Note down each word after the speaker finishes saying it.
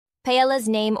Paella's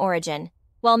name origin.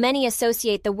 While many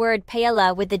associate the word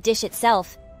paella with the dish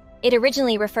itself, it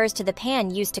originally refers to the pan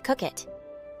used to cook it.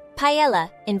 Paella,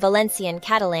 in Valencian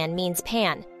Catalan, means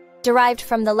pan, derived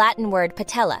from the Latin word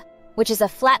patella, which is a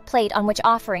flat plate on which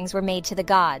offerings were made to the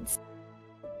gods.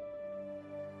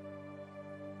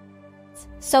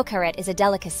 Socarrat is a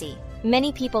delicacy.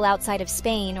 Many people outside of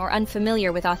Spain or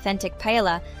unfamiliar with authentic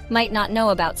paella might not know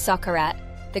about socarrat,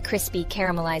 the crispy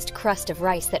caramelized crust of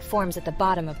rice that forms at the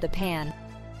bottom of the pan.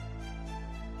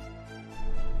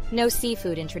 No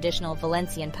seafood in traditional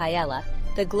Valencian paella.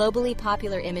 The globally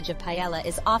popular image of paella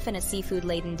is often a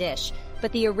seafood-laden dish,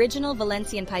 but the original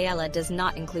Valencian paella does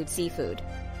not include seafood.